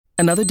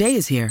Another day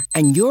is here,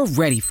 and you're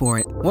ready for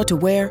it. What to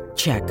wear?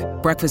 Check.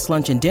 Breakfast,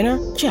 lunch, and dinner?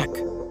 Check.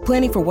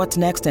 Planning for what's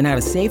next and how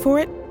to save for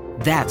it?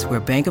 That's where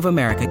Bank of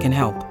America can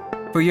help.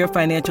 For your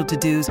financial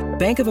to-dos,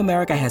 Bank of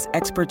America has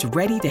experts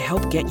ready to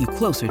help get you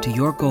closer to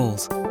your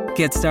goals.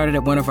 Get started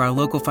at one of our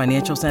local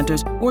financial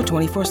centers or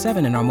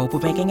 24/7 in our mobile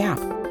banking app.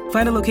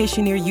 Find a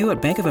location near you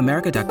at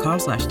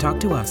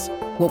bankofamerica.com/talktous.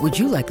 What would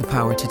you like the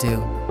power to do?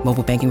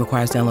 Mobile banking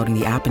requires downloading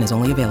the app and is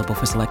only available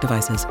for select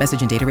devices.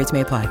 Message and data rates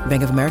may apply.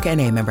 Bank of America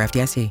N.A., member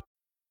FDIC.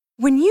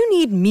 When you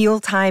need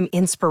mealtime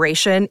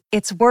inspiration,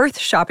 it's worth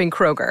shopping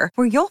Kroger,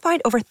 where you'll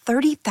find over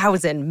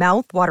 30,000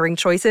 mouth-watering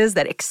choices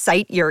that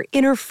excite your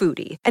inner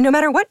foodie. And no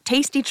matter what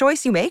tasty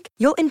choice you make,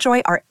 you'll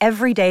enjoy our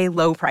everyday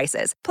low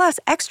prices, plus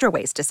extra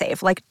ways to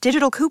save, like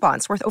digital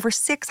coupons worth over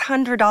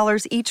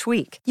 $600 each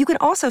week. You can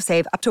also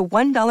save up to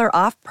 $1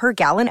 off per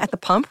gallon at the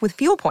pump with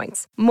fuel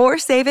points. More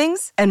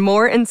savings and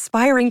more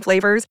inspiring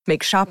flavors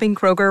make shopping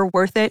Kroger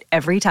worth it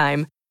every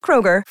time.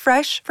 Kroger,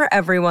 fresh for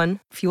everyone.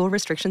 Fuel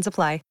restrictions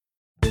apply.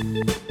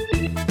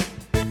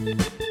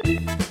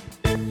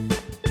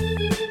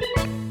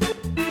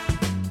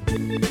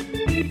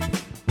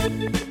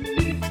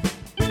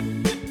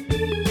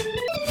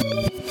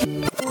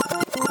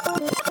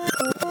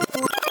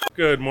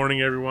 Good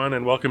morning, everyone,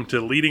 and welcome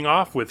to Leading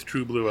Off with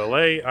True Blue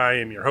LA. I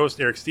am your host,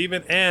 Eric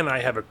Steven, and I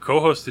have a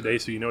co-host today,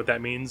 so you know what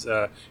that means.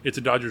 It's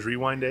a Dodgers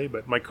Rewind Day,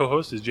 but my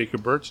co-host is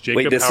Jacob Birch. Jacob,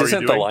 wait, this how isn't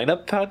are you doing? the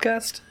lineup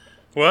podcast?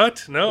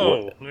 What?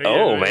 No.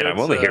 Oh, man, I'm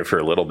only here for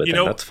a little bit,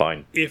 then. That's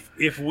fine.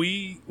 If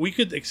we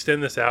could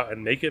extend this out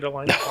and make it a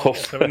lineup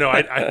podcast. No,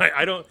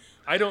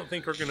 I don't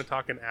think we're going to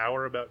talk an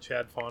hour about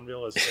Chad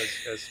Fonville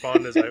as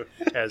fond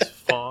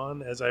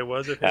as I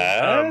was at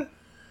him.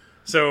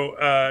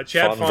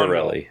 Chad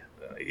Fonville.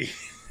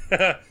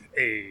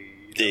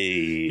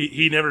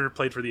 He never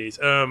played for the A's.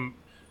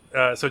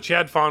 So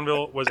Chad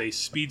Fonville was a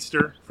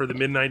speedster for the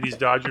mid-'90s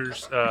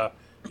Dodgers.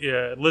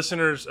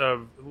 Listeners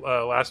of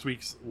last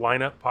week's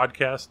lineup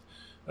podcast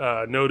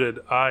noted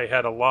I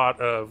had a lot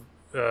of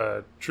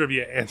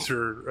trivia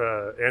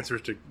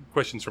answers to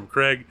questions from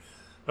Craig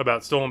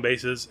about stolen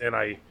bases, and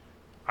I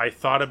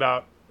thought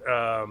about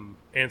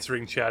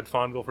answering Chad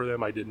Fonville for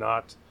them. I did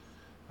not,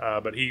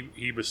 but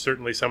he was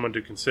certainly someone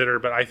to consider.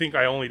 But I think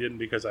I only didn't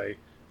because I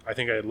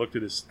think I had looked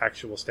at his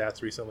actual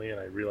stats recently, and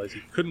I realized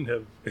he couldn't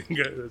have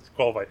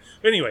qualified.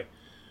 But anyway.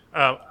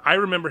 I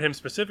remember him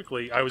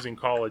specifically. I was in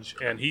college,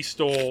 and he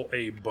stole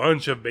a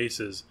bunch of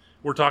bases.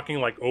 We're talking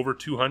like over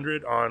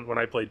 200 on when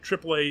I played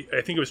AAA. I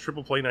think it was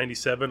Triple Play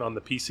 97 on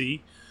the PC,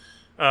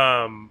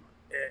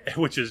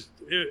 which is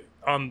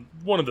on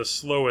one of the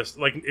slowest.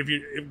 Like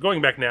if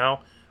going back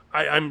now,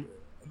 I'm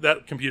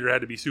that computer had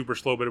to be super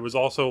slow, but it was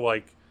also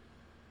like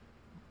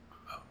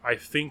I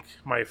think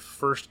my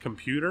first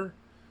computer.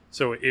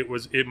 So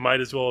it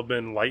might as well have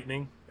been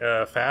lightning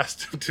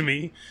fast to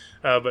me.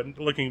 But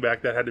looking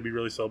back, that had to be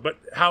really slow. But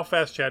how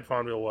fast Chad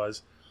Fonville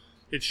was,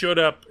 it showed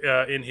up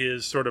in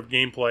his sort of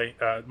gameplay.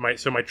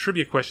 My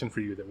trivia question for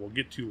you that we'll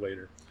get to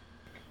later.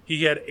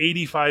 He had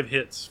 85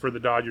 hits for the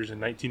Dodgers in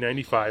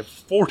 1995.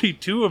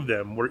 42 of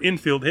them were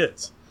infield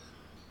hits.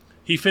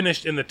 He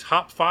finished in the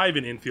top 5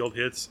 in infield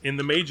hits in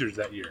the majors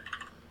that year.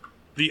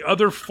 The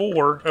other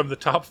 4 of the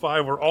top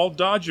 5 were all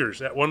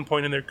Dodgers at one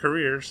point in their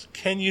careers.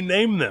 Can you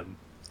name them?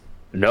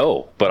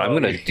 No, but I'm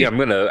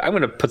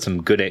gonna put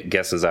some good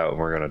guesses out, and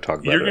we're gonna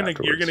talk about it afterwards.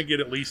 You're gonna get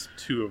at least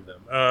 2 of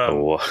them.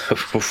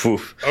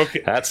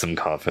 Okay, that's some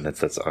confidence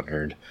that's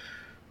unearned.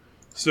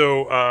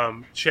 So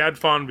Chad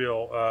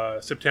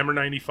Fonville, September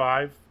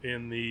 '95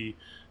 in the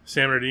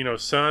San Bernardino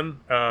Sun.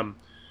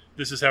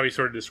 This is how he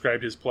sort of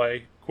described his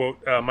play. Quote: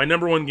 "My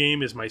number one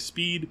game is my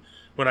speed.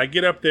 When I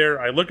get up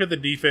there, I look at the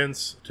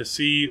defense to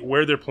see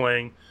where they're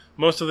playing.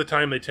 Most of the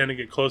time, they tend to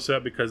get close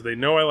up because they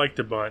know I like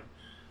to bunt.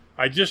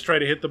 I just try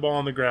to hit the ball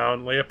on the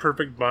ground, lay a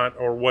perfect bunt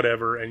or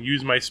whatever, and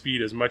use my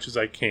speed as much as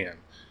I can."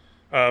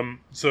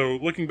 So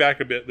looking back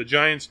a bit, the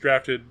Giants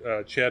drafted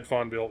Chad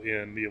Fonville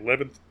in the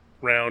 11th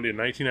round in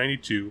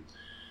 1992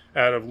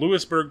 out of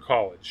Lewisburg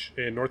College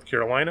in North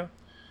Carolina.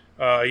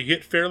 He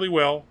hit fairly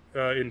well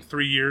in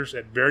 3 years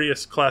at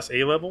various Class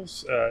A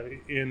levels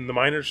in the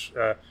minors,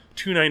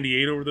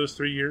 298 over those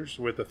 3 years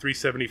with a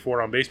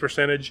 374 on base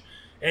percentage,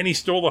 and he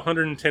stole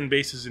 110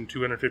 bases in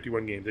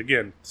 251 games.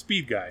 Again,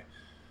 speed guy.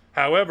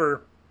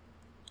 However,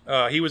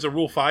 he was a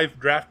Rule 5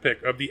 draft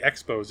pick of the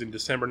Expos in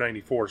December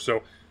 94.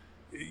 So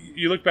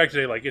you look back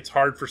today, like it's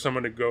hard for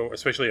someone to go,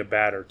 especially a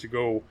batter, to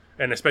go,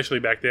 and especially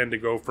back then to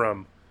go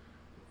from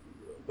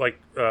like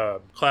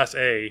Class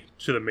A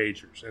to the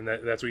majors. And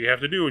that's what you have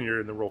to do when you're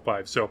in the Rule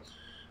 5. So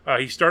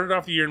he started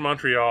off the year in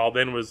Montreal,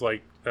 then was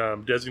like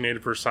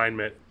designated for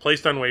assignment,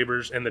 placed on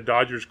waivers, and the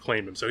Dodgers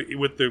claimed him. So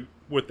with the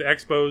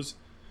Expos,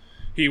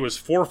 he was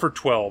 4 for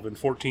 12 in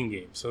 14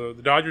 games. So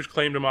the Dodgers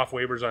claimed him off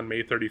waivers on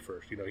May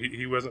 31st. You know,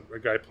 he wasn't a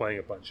guy playing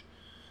a bunch.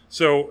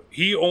 So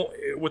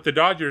with the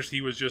Dodgers, he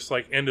was just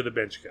like end of the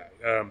bench guy.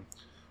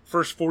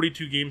 First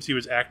 42 games he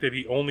was active,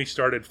 he only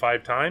started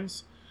 5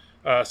 times.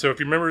 So if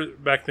you remember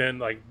back then,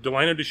 like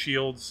Delino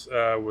DeShields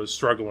was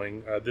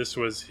struggling. This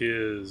was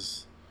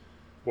his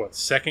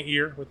second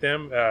year with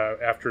them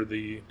after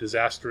the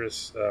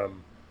disastrous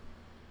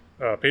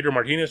Pedro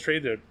Martinez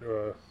trade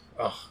that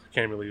I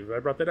can't believe I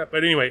brought that up.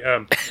 But anyway,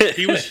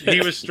 he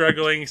was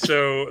struggling,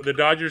 so the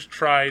Dodgers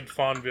tried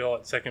Fonville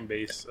at second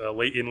base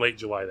late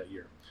July that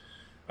year.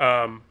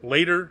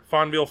 Later,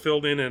 Fonville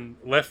filled in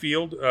left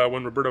field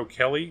when Roberto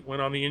Kelly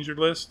went on the injured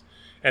list,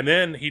 and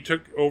then he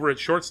took over at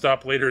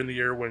shortstop later in the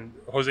year when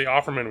Jose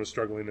Offerman was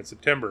struggling in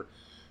September.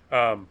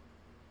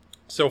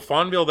 So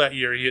Fonville that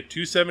year, he hit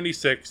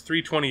 276,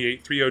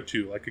 328,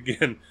 302. Like,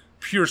 again,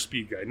 pure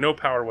speed guy, no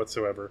power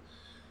whatsoever.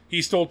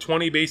 He stole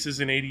 20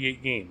 bases in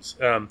 88 games.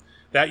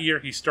 That year,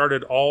 he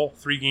started all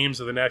 3 games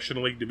of the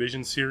National League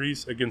Division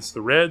Series against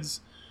the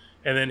Reds,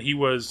 and then he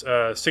was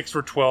 6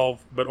 for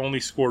 12, but only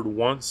scored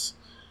once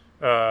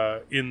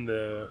in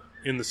the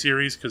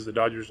series because the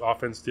Dodgers'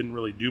 offense didn't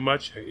really do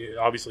much.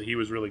 Obviously, he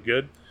was really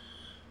good.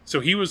 So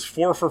he was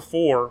 4 for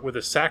 4 with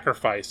a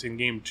sacrifice in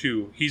Game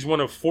 2. He's one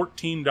of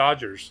 14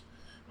 Dodgers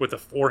with a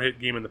 4-hit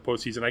game in the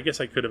postseason. I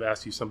guess I could have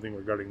asked you something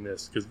regarding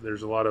this because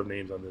there's a lot of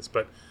names on this.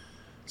 But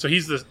so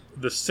he's the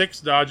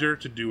 6th Dodger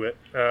to do it.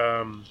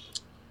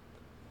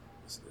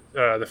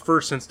 The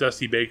first since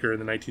Dusty Baker in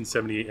the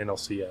 1978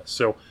 NLCS.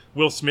 So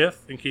Will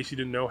Smith, in case you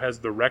didn't know, has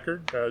the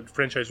record,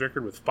 franchise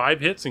record with 5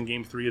 hits in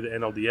Game 3 of the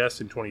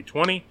NLDS in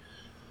 2020.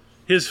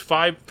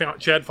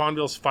 Chad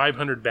Fonville's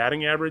 500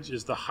 batting average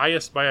is the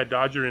highest by a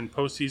Dodger in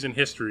postseason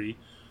history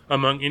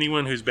among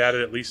anyone who's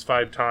batted at least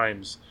 5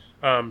 times.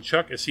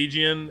 Chuck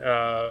Esigian,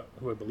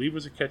 who I believe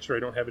was a catcher, I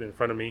don't have it in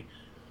front of me,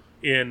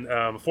 in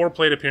 4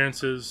 plate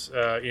appearances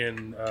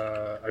in,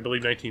 I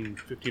believe,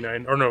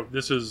 1959. Or no,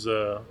 this is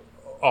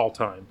all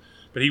time.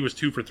 But he was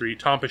 2 for 3.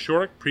 Tom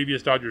Paciorek,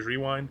 previous Dodgers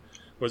Rewind,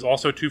 was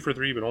also 2 for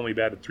 3, but only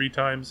batted 3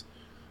 times.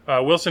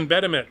 Wilson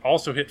Betemit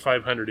also hit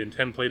 500 in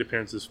 10 plate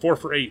appearances, 4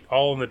 for 8,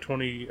 all in the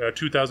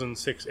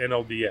 2006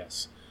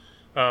 NLDS.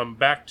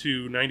 Back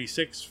to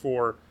 96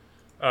 for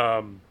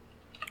Fonville.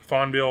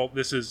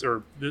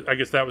 I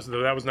guess that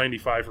was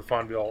 95 for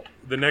Fonville.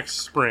 The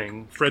next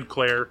spring, Fred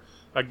Claire,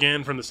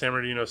 again from the San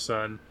Bernardino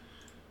Sun.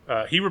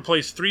 He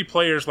replaced 3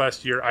 players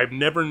last year. I've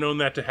never known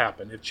that to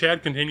happen. If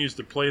Chad continues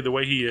to play the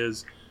way he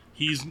is,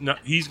 he's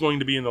going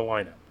to be in the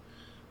lineup.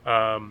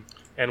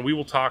 And we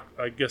will talk,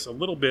 I guess, a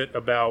little bit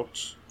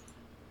about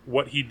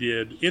what he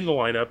did in the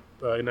lineup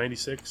in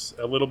 96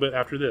 a little bit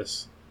after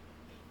this.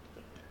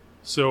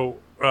 So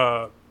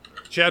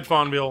Chad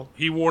Fonville,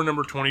 he wore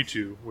number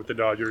 22 with the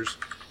Dodgers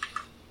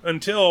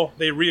until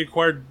they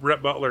reacquired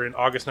Brett Butler in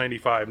August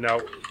 95. Now,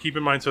 keep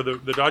in mind, so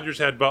the Dodgers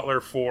had Butler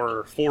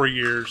for 4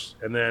 years,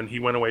 and then he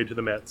went away to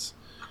the Mets.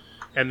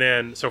 And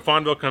then, so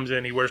Fonville comes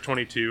in, he wears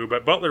 22,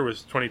 but Butler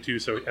was 22,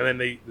 and then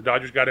the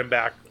Dodgers got him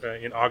back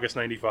in August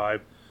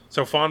 95.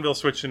 So Fonville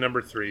switched to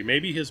number 3.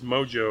 Maybe his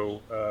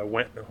mojo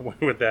went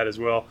with that as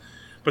well.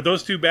 But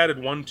those two batted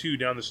 1-2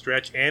 down the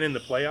stretch and in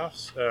the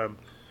playoffs.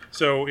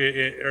 So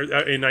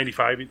in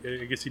 95,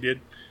 I guess he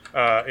did.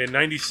 In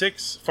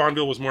 96,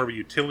 Fonville was more of a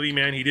utility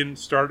man. He didn't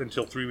start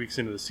until 3 weeks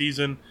into the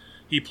season.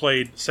 He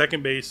played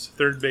second base,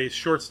 third base,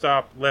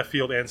 shortstop, left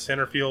field, and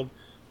center field.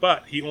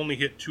 But he only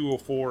hit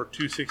 204,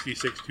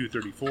 266,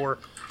 234,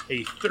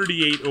 a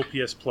 38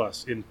 OPS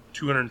plus in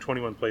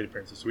 221 plate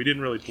appearances. So he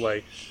didn't really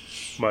play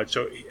much.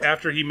 So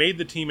after he made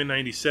the team in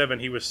 97,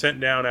 he was sent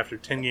down after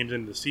 10 games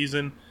into the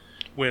season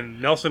when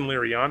Nelson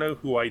Liriano,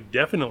 who I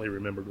definitely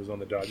remembered was on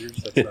the Dodgers.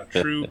 That's not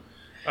true.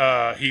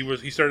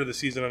 He started the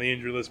season on the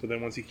injury list, but then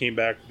once he came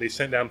back, they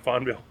sent down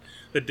Fonville.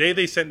 The day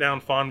they sent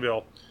down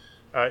Fonville,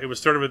 it was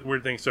started with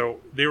weird things. So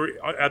they were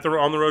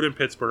on the road in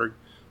Pittsburgh.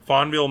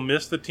 Fonville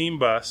missed the team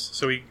bus,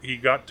 so he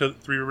got to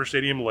Three River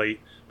Stadium late.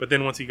 But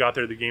then once he got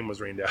there, the game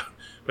was rained out.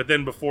 But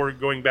then before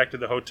going back to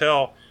the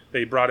hotel,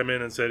 they brought him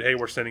in and said, "Hey,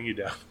 we're sending you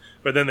down."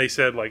 But then they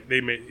said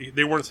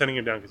they weren't sending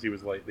him down because he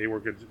was late. They were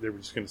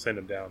just going to send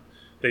him down.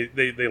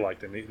 They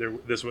liked him.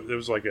 This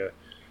was like a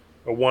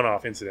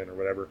one-off incident or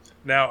whatever.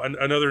 Now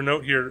another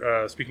note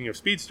here. Speaking of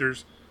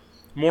speedsters,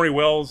 Maury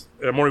Wills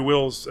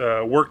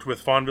worked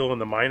with Fonville in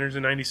the minors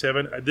in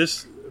 '97.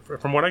 This,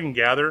 from what I can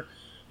gather,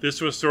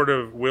 this was sort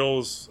of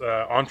Will's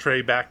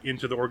entree back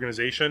into the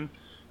organization.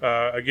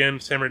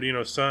 Again, San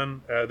Bernardino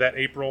Sun that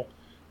April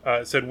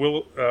said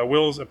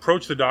Wills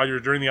approached the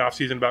Dodgers during the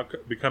offseason about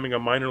becoming a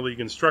minor league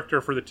instructor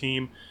for the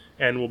team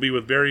and will be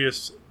with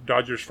various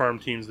Dodgers farm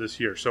teams this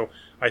year. So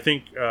I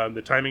think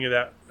the timing of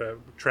that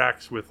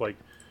tracks with, like,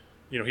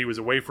 he was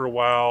away for a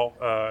while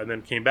and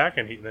then came back,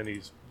 and then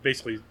he's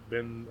basically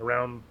been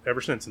around ever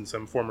since in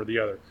some form or the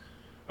other.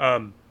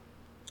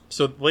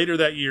 So later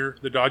that year,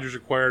 the Dodgers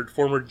acquired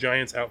former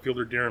Giants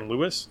outfielder Darren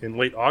Lewis in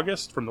late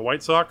August from the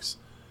White Sox.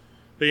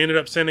 They ended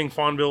up sending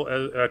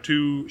Fonville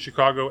to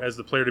Chicago as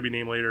the player to be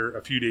named later,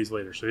 a few days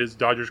later. So his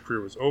Dodgers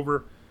career was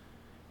over.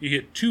 He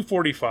hit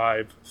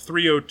 245,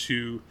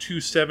 302,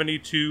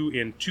 272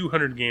 in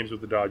 200 games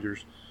with the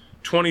Dodgers,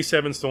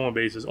 27 stolen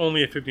bases,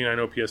 only a 59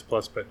 OPS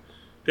plus, but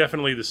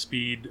definitely the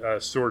speed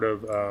sort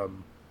of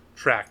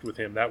tracked with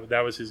him.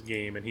 That was his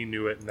game, and he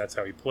knew it, and that's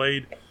how he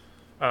played.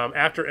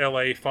 After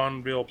LA,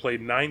 Fonville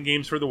played 9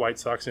 games for the White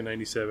Sox in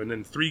 '97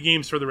 and 3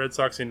 games for the Red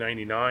Sox in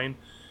 '99.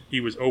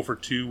 He was 0 for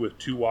 2 with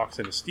 2 walks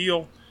and a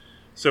steal.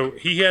 So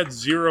he had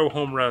 0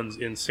 home runs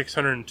in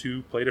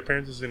 602 plate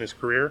appearances in his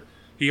career.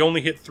 He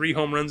only hit 3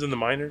 home runs in the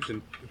minors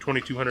in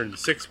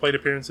 2,206 plate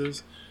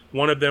appearances.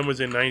 One of them was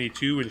in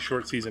 92 in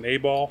short season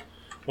A-ball.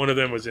 One of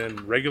them was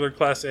in regular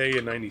Class A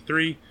in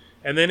 93.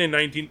 And then in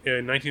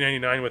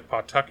 1999 with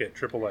Pawtucket,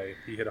 AAA,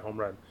 he hit a home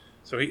run.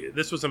 So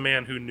this was a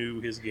man who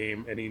knew his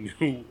game, and he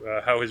knew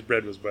how his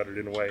bread was buttered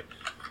in a way.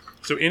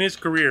 So in his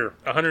career,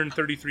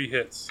 133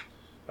 hits.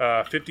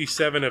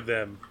 57 of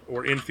them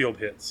were infield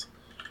hits.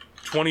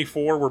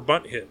 24 were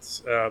bunt hits.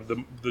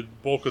 The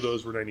bulk of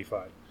those were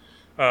 95.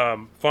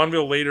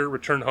 Fonville later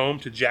returned home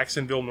to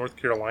Jacksonville, North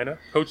Carolina,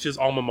 coached his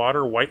alma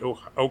mater, White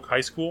Oak High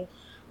School,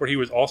 where he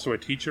was also a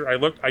teacher.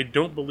 I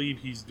don't believe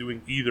he's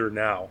doing either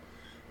now,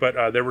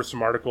 but there were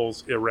some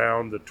articles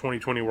around the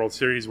 2020 World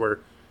Series where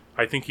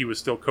I think he was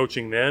still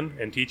coaching then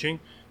and teaching,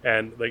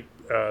 and they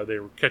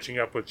were catching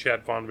up with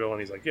Chad Fonville, and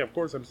he's like, yeah, of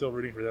course I'm still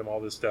rooting for them, all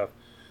this stuff.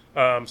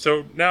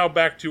 So now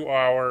back to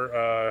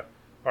our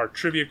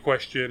trivia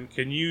question.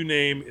 Can you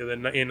name,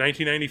 in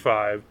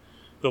 1995,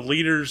 the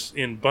leaders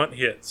in bunt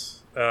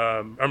hits?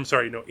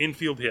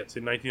 Infield hits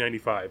in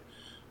 1995.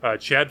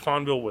 Chad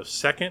Fonville was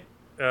second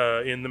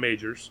in the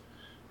majors.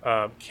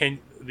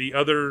 The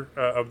other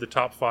of the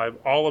top 5,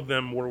 all of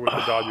them were with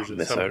the Dodgers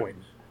at some point.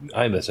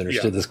 I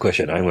misunderstood this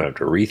question. I'm going to have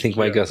to rethink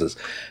my guesses.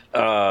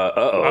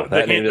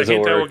 That name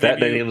doesn't work. That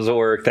name doesn't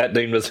work. That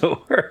name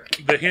doesn't work.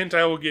 The hint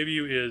I will give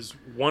you is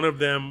one of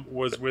them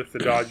was with the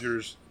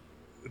Dodgers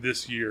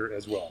this year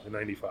as well, in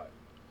 95.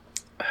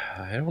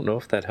 I don't know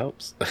if that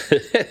helps.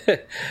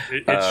 It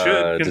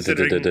should,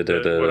 considering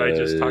what I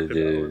just talked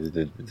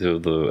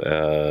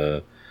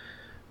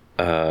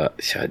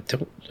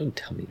about. Don't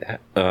tell me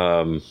that.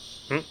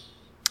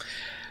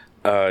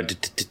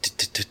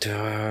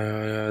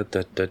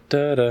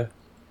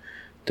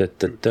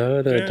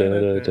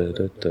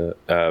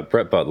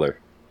 Brett Butler.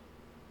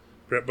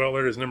 Brett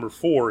Butler is number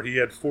 4. He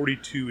had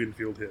 42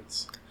 infield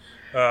hits.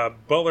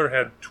 Butler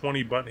had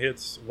 20 bunt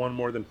hits, one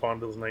more than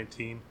Fonville's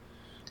 19.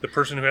 The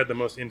person who had the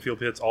most infield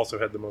hits also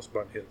had the most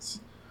bunt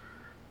hits,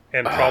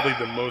 and probably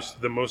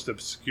the most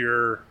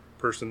obscure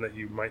person that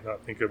you might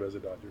not think of as a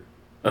Dodger.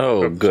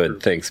 Oh,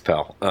 good. Thanks,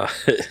 pal. But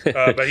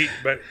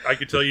I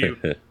could tell you,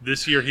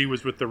 this year he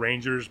was with the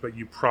Rangers, but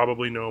you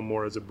probably know him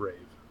more as a Brave.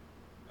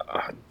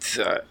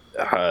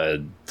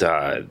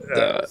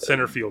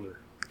 Center fielder.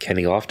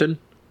 Kenny Lofton?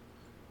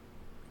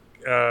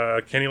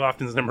 Kenny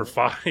Lofton's number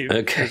 5.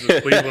 Okay. He was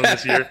with Cleveland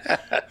this year.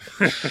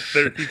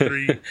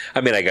 33.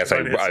 I mean, I guess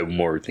I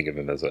more think of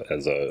him as a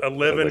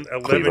 11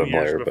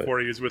 years player,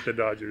 before he was with the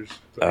Dodgers.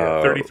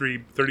 So,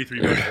 33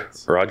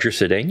 hits. Roger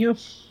Cedeno?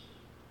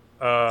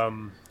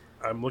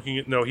 I'm looking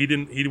at he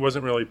didn't. He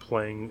wasn't really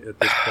playing at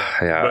this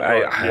point.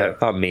 I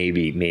thought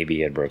maybe he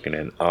had broken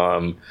in.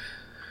 Well,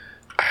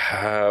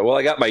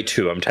 I got my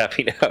 2. I'm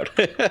tapping out.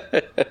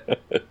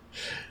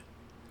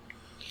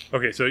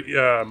 Okay, so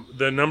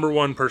the number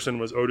 1 person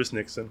was Otis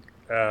Nixon.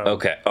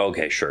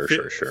 Okay, sure.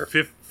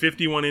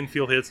 51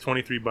 infield hits,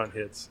 23 bunt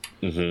hits.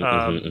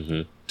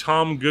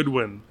 Tom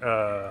Goodwin,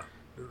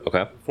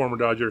 former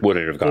Dodger,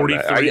 wouldn't have gotten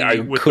that.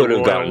 I could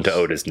have gotten to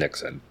Otis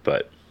Nixon,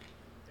 but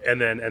and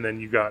then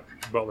you got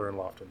Butler and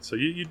Lofton. So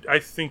I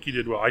think you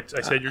did well. I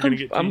said you're going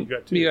to get 2. You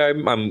got 2. Yeah,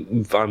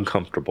 I'm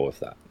comfortable with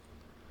that.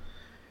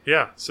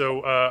 Yeah,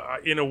 so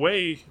in a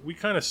way, we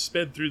kind of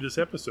sped through this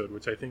episode,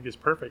 which I think is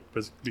perfect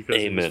because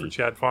it was for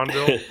Chad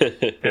Fonville,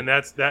 and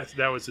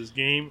that was his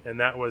game, and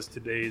that was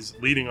today's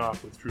leading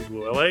off with True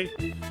Blue LA.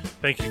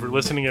 Thank you for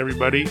listening,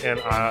 everybody,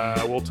 and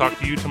we'll talk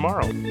to you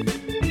tomorrow.